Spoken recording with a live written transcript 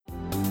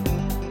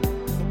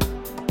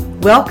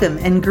Welcome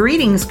and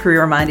greetings,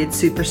 career-minded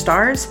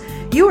superstars.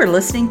 You are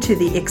listening to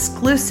the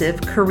exclusive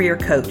Career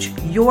Coach,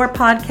 your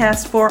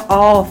podcast for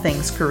all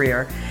things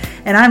career.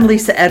 And I'm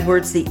Lisa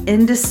Edwards, the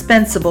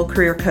indispensable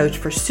career coach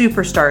for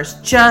superstars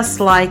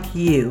just like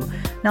you.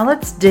 Now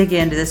let's dig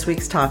into this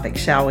week's topic,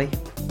 shall we?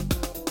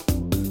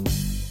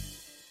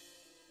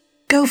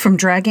 Go from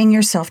dragging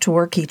yourself to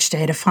work each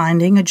day to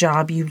finding a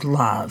job you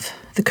love.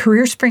 The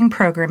Career Spring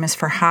program is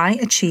for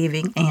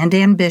high-achieving and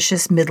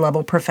ambitious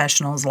mid-level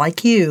professionals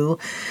like you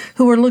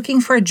who are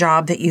looking for a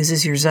job that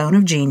uses your zone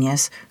of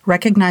genius,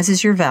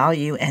 recognizes your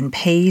value, and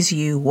pays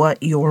you what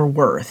you're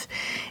worth.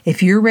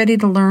 If you're ready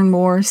to learn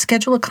more,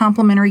 schedule a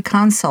complimentary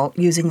consult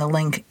using the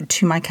link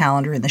to my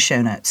calendar in the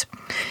show notes.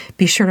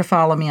 Be sure to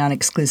follow me on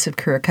Exclusive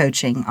Career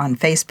Coaching on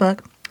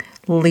Facebook,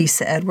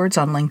 Lisa Edwards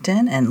on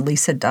LinkedIn, and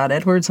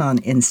Lisa.Edwards on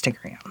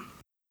Instagram.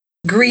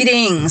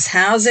 Greetings.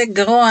 How's it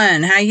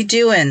going? How you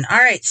doing? All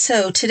right.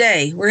 So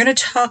today we're going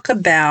to talk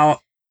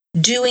about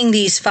doing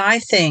these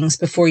 5 things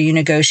before you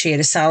negotiate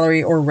a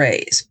salary or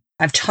raise.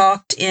 I've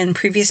talked in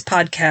previous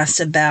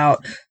podcasts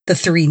about the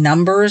 3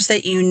 numbers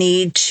that you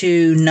need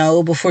to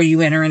know before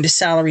you enter into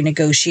salary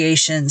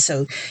negotiations.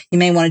 So you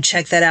may want to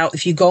check that out.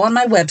 If you go on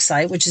my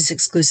website, which is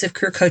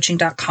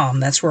exclusivecareercoaching.com,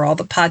 that's where all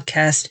the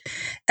podcast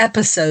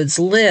episodes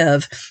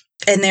live.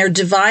 And they're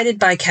divided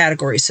by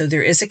category. So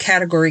there is a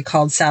category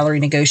called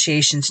salary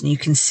negotiations, and you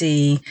can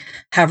see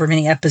however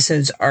many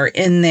episodes are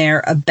in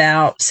there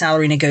about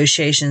salary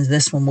negotiations.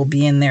 This one will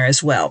be in there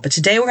as well. But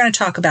today we're going to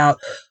talk about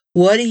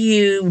what do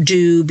you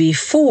do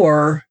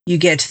before you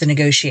get to the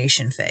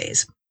negotiation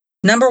phase.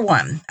 Number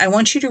 1, I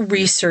want you to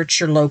research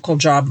your local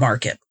job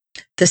market.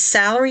 The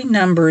salary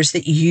numbers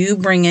that you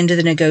bring into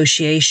the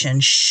negotiation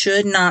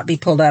should not be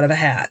pulled out of a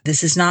hat.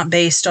 This is not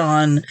based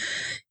on,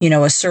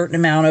 a certain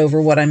amount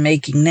over what I'm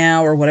making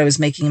now or what I was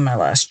making in my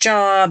last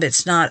job.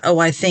 It's not,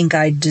 I think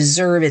I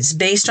deserve. It's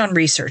based on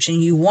research.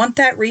 And you want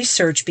that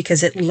research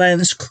because it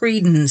lends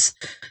credence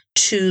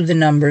to the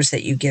numbers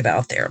that you give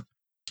out there.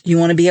 You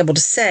want to be able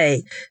to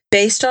say,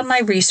 based on my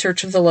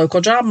research of the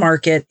local job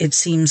market, it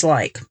seems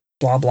like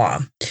blah, blah.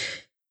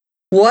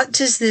 What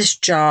does this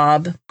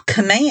job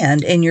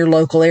command in your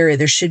local area?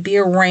 There should be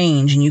a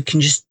range, and you can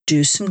just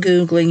do some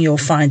Googling. You'll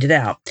find it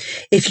out.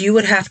 If you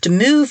would have to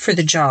move for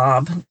the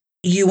job,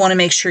 you want to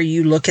make sure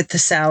you look at the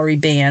salary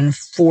band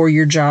for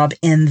your job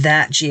in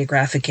that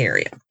geographic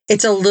area.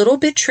 It's a little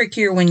bit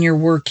trickier when you're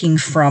working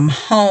from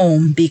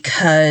home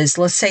because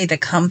let's say the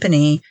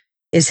company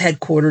is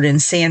headquartered in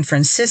San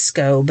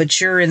Francisco,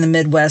 but you're in the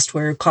Midwest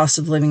where cost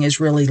of living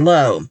is really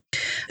low.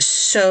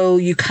 So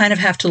you kind of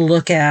have to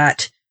look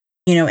at,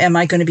 am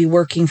I going to be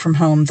working from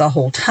home the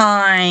whole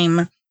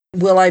time?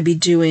 Will I be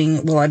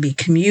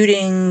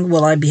commuting?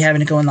 Will I be having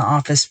to go in the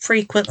office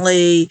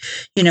frequently?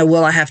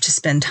 Will I have to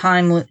spend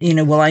time,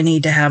 will I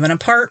need to have an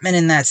apartment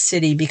in that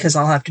city because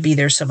I'll have to be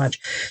there so much?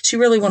 So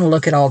you really want to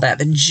look at all that.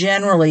 But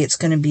generally, it's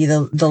going to be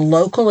the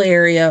local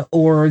area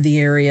or the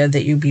area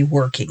that you'll be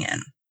working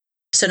in.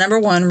 So number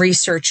 1,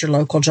 research your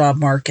local job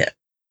market.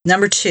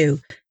 Number 2,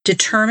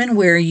 determine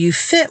where you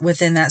fit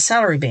within that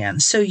salary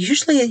band. So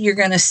usually you're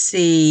going to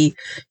see,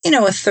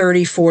 a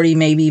 30, 40,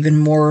 maybe even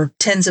more,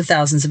 tens of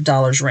thousands of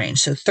dollars range.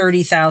 So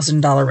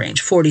 $30,000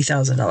 range,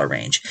 $40,000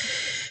 range.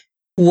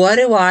 What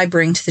do I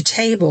bring to the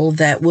table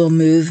that will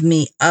move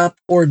me up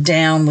or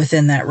down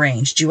within that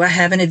range? Do I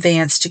have an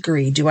advanced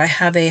degree? Do I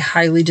have a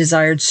highly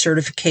desired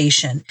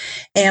certification?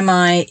 Am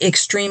I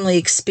extremely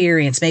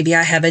experienced? Maybe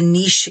I have a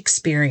niche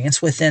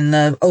experience within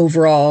the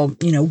overall,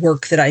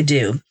 work that I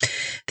do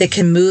that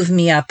can move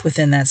me up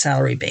within that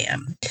salary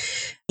band.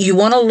 You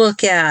want to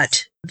look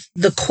at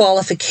the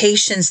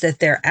qualifications that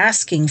they're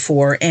asking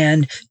for,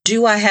 and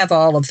do I have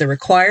all of the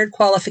required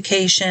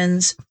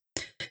qualifications?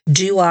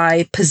 Do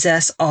I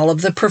possess all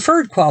of the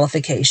preferred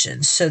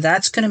qualifications? So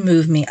that's going to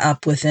move me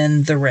up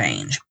within the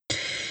range.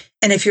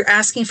 And if you're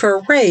asking for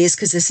a raise,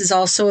 because this is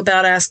also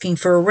about asking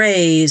for a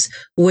raise,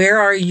 where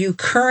are you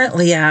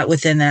currently at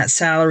within that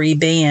salary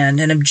band?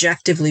 And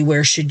objectively,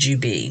 where should you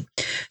be?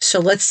 So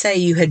let's say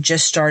you had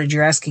just started,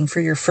 you're asking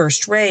for your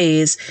first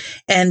raise,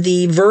 and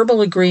the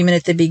verbal agreement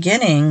at the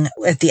beginning,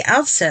 at the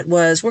outset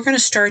was, we're going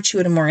to start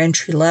you at a more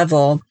entry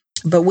level,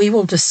 but we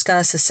will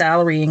discuss a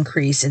salary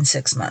increase in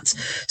 6 months.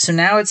 So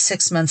now it's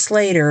 6 months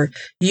later.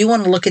 You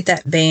want to look at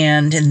that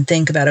band and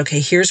think about,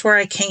 okay, here's where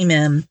I came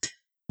in.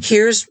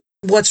 Here's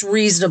what's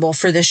reasonable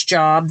for this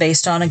job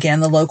based on, again,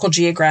 the local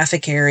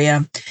geographic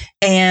area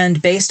and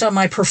based on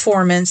my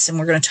performance. And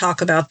we're going to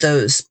talk about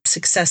those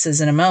successes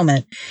in a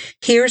moment.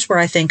 Here's where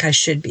I think I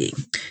should be.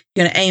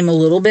 You're going to aim a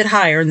little bit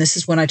higher. And this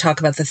is when I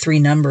talk about the 3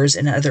 numbers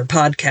in other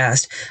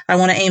podcasts. I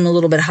want to aim a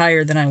little bit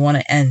higher than I want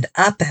to end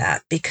up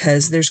at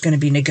because there's going to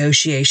be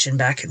negotiation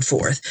back and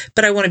forth,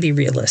 but I want to be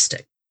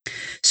realistic.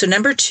 So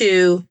number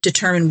 2,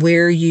 determine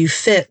where you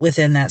fit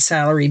within that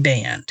salary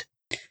band.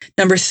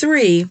 Number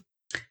 3,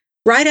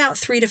 write out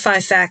 3 to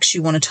 5 facts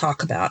you want to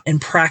talk about and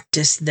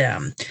practice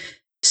them.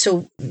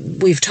 So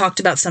we've talked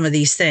about some of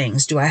these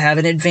things. Do I have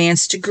an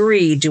advanced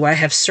degree? Do I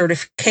have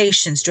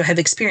certifications? Do I have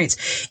experience?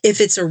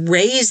 If it's a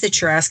raise that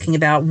you're asking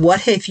about,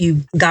 what have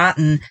you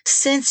gotten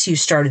since you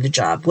started the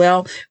job?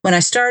 Well, when I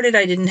started,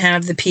 I didn't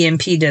have the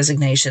PMP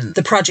designation,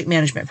 the project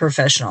management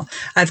professional.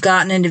 I've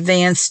gotten an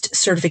advanced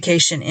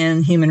certification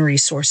in human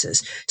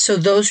resources. So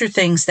those are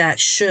things that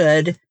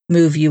should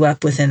move you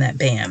up within that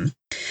band.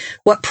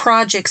 What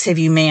projects have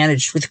you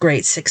managed with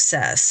great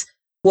success?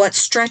 What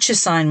stretch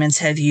assignments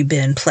have you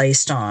been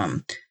placed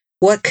on?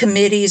 What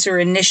committees or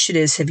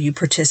initiatives have you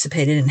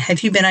participated in?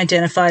 Have you been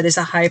identified as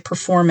a high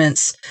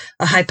performance,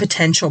 a high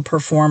potential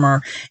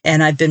performer?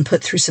 And I've been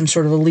put through some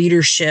sort of a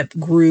leadership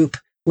group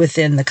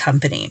within the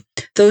company.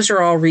 Those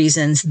are all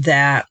reasons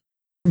that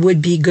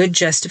would be good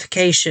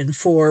justification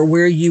for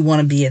where you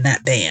want to be in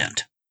that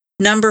band.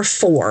 Number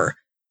 4,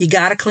 you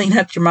got to clean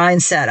up your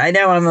mindset. I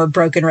know I'm a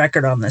broken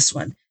record on this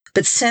one.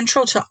 But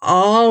central to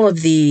all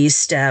of these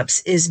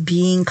steps is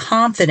being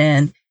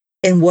confident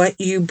in what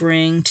you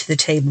bring to the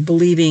table,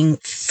 believing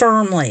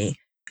firmly,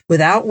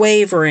 without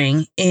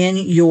wavering, in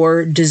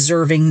your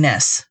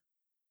deservingness.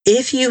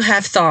 If you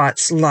have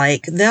thoughts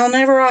like, they'll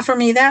never offer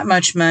me that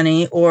much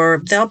money,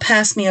 or they'll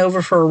pass me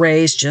over for a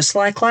raise just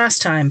like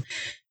last time,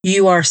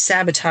 you are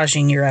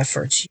sabotaging your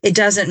efforts. It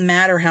doesn't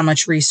matter how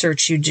much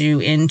research you do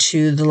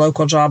into the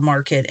local job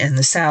market and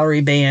the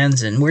salary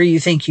bands and where you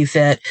think you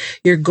fit.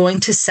 You're going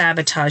to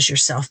sabotage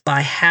yourself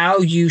by how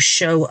you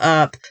show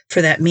up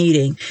for that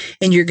meeting.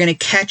 And you're going to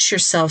catch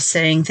yourself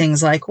saying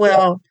things like,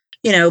 well,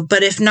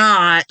 but if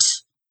not,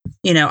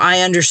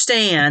 I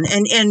understand.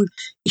 And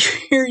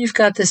here you've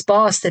got this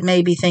boss that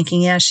may be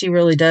thinking, yeah, she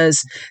really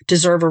does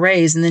deserve a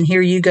raise. And then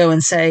here you go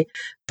and say,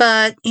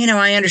 but,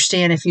 I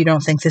understand if you don't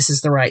think this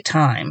is the right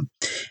time.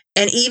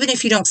 And even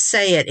if you don't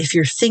say it, if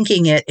you're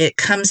thinking it, it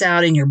comes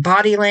out in your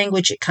body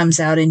language, it comes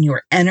out in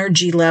your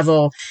energy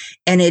level,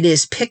 and it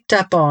is picked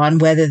up on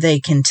whether they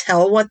can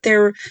tell what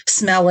they're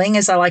smelling,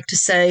 as I like to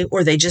say,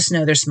 or they just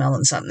know they're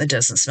smelling something that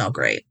doesn't smell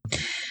great.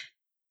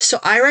 So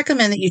I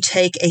recommend that you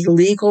take a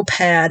legal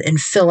pad and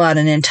fill out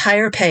an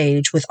entire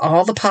page with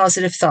all the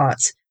positive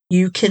thoughts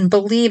you can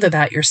believe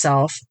about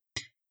yourself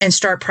and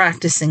start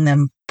practicing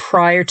them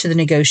prior to the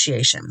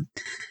negotiation.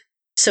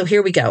 So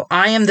here we go.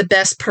 I am the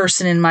best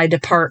person in my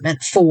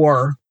department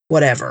for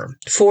whatever,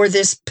 for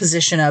this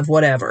position of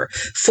whatever,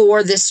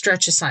 for this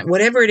stretch assignment,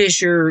 whatever it is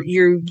you're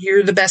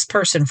the best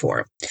person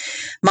for.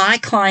 My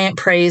client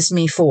praised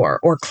me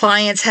for, or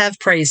clients have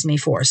praised me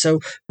for.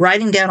 So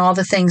writing down all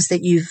the things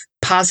that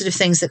positive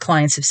things that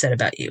clients have said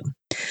about you.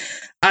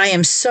 I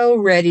am so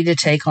ready to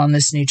take on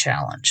this new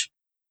challenge.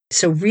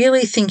 So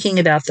really thinking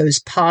about those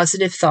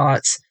positive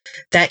thoughts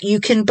that you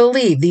can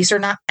believe. These are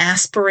not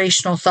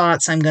aspirational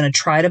thoughts. I'm going to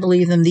try to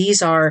believe them.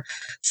 These are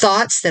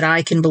thoughts that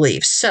I can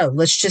believe. So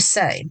let's just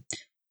say,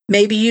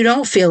 maybe you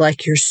don't feel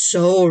like you're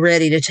so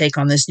ready to take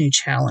on this new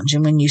challenge.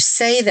 And when you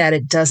say that,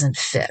 it doesn't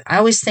fit. I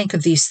always think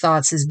of these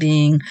thoughts as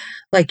being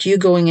like you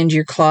going into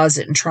your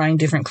closet and trying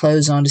different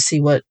clothes on to see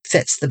what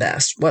fits the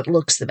best, what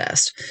looks the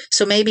best.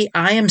 So maybe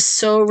I am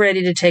so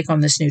ready to take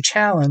on this new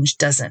challenge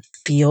doesn't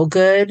feel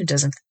good. It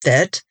doesn't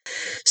fit.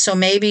 So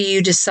maybe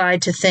you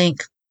decide to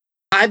think,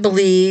 I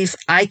believe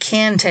I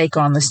can take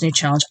on this new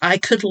challenge. I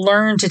could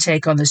learn to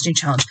take on this new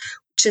challenge.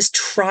 Just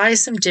try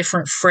some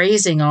different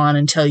phrasing on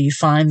until you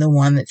find the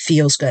one that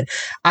feels good.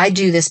 I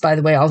do this, by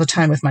the way, all the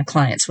time with my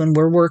clients when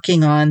we're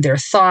working on their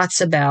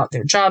thoughts about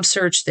their job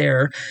search,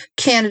 their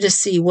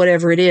candidacy,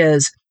 whatever it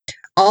is.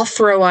 I'll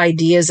throw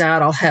ideas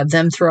out. I'll have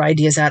them throw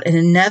ideas out. And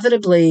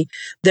inevitably,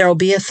 there'll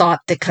be a thought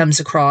that comes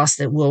across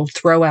that we'll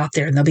throw out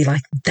there. And they'll be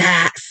like,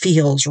 that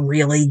feels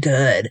really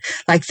good.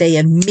 Like they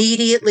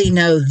immediately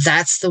know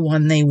that's the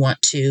one they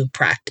want to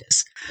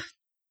practice.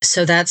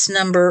 So that's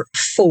number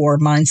 4,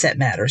 mindset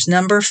matters.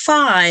 Number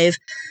 5,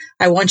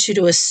 I want you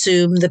to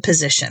assume the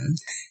position.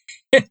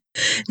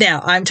 Now,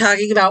 I'm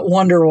talking about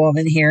Wonder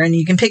Woman here, and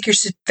you can pick your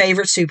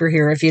favorite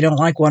superhero if you don't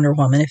like Wonder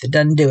Woman, if it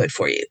doesn't do it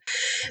for you.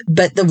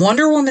 But the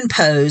Wonder Woman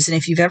pose, and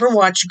if you've ever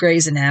watched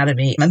Grey's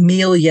Anatomy,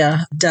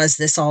 Amelia does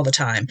this all the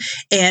time.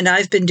 And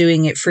I've been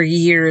doing it for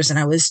years, and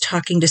I was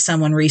talking to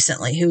someone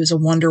recently who is a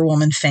Wonder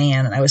Woman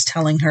fan, and I was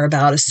telling her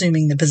about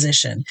assuming the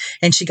position.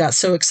 And she got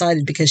so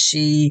excited because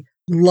she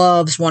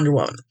loves Wonder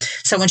Woman.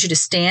 So I want you to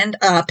stand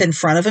up in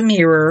front of a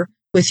mirror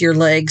with your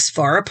legs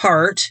far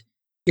apart,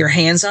 your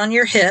hands on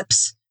your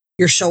hips,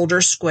 your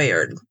shoulders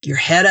squared, your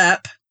head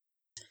up,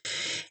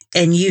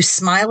 and you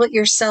smile at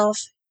yourself.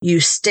 You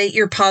state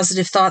your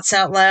positive thoughts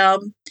out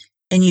loud,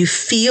 and you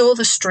feel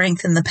the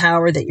strength and the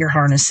power that you're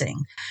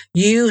harnessing.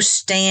 You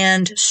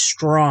stand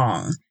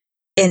strong.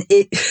 And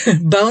it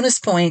bonus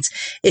points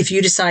if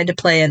you decide to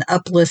play an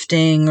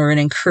uplifting or an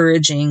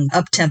encouraging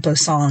up-tempo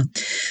song.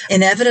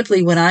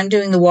 Inevitably, when I'm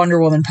doing the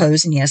Wonder Woman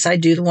pose, and yes, I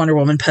do the Wonder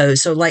Woman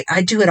pose. So like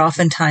I do it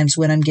oftentimes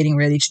when I'm getting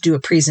ready to do a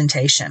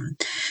presentation.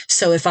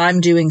 So if I'm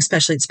doing,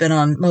 especially it's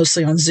been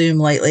mostly on Zoom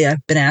lately,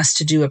 I've been asked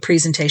to do a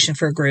presentation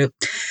for a group.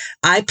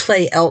 I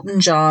play Elton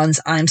John's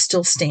I'm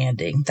Still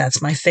Standing.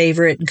 That's my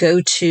favorite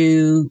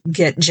go-to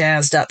get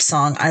jazzed up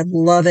song. I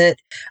love it.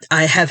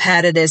 I have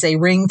had it as a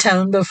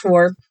ringtone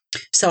before.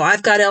 So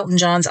I've got Elton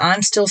John's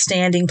I'm Still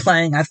Standing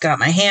playing. I've got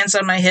my hands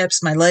on my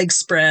hips, my legs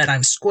spread,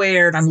 I'm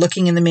squared, I'm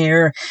looking in the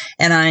mirror,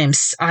 and I'm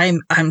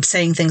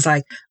saying things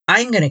like,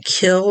 I'm going to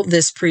kill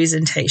this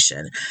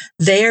presentation.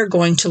 They are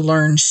going to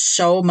learn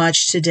so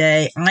much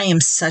today. I am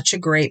such a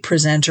great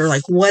presenter.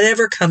 Like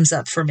whatever comes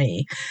up for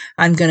me,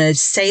 I'm going to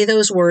say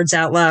those words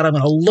out loud. I'm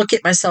going to look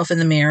at myself in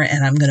the mirror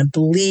and I'm going to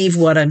believe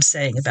what I'm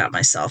saying about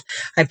myself.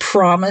 I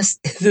promise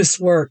this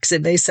works.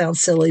 It may sound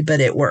silly, but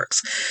it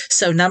works.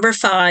 So number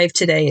 5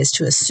 today is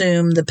to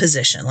assume the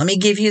position. Let me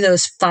give you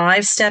those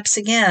 5 steps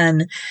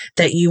again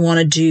that you want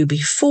to do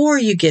before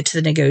you get to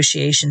the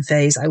negotiation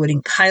phase. I would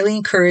highly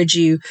encourage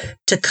you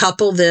to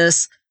couple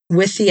this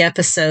with the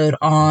episode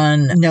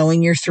on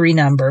knowing your 3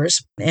 numbers.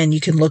 And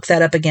you can look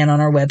that up again on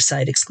our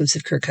website,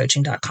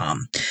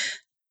 exclusivecareercoaching.com.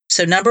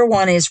 So number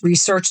 1 is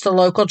research the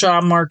local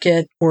job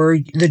market or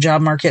the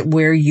job market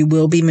where you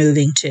will be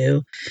moving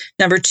to.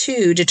 Number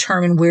 2,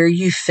 determine where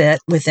you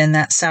fit within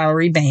that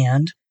salary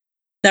band.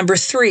 Number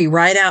 3,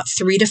 write out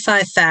 3 to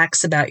 5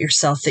 facts about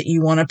yourself that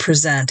you want to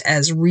present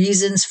as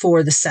reasons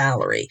for the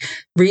salary,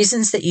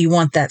 reasons that you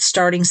want that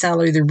starting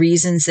salary, the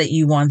reasons that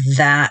you want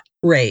that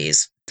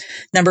raise.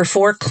 Number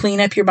 4, clean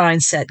up your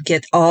mindset.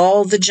 Get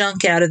all the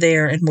junk out of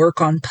there and work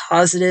on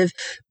positive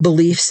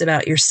beliefs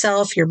about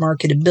yourself, your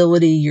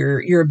marketability,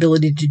 your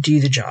ability to do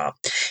the job.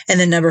 And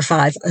then number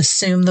 5,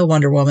 assume the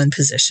Wonder Woman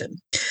position.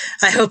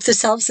 I hope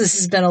this helps. This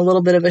has been a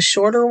little bit of a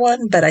shorter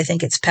one, but I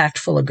think it's packed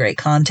full of great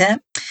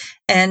content.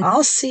 And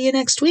I'll see you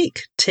next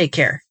week. Take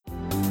care.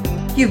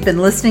 You've been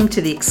listening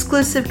to The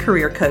Exclusive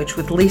Career Coach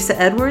with Lisa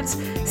Edwards,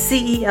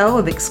 CEO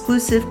of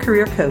Exclusive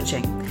Career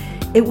Coaching.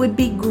 It would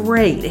be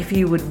great if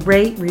you would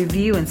rate,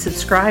 review, and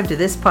subscribe to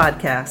this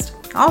podcast.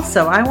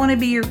 Also, I want to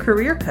be your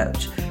career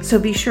coach, so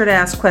be sure to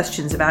ask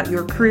questions about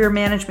your career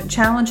management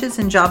challenges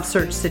and job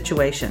search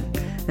situation.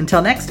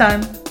 Until next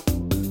time.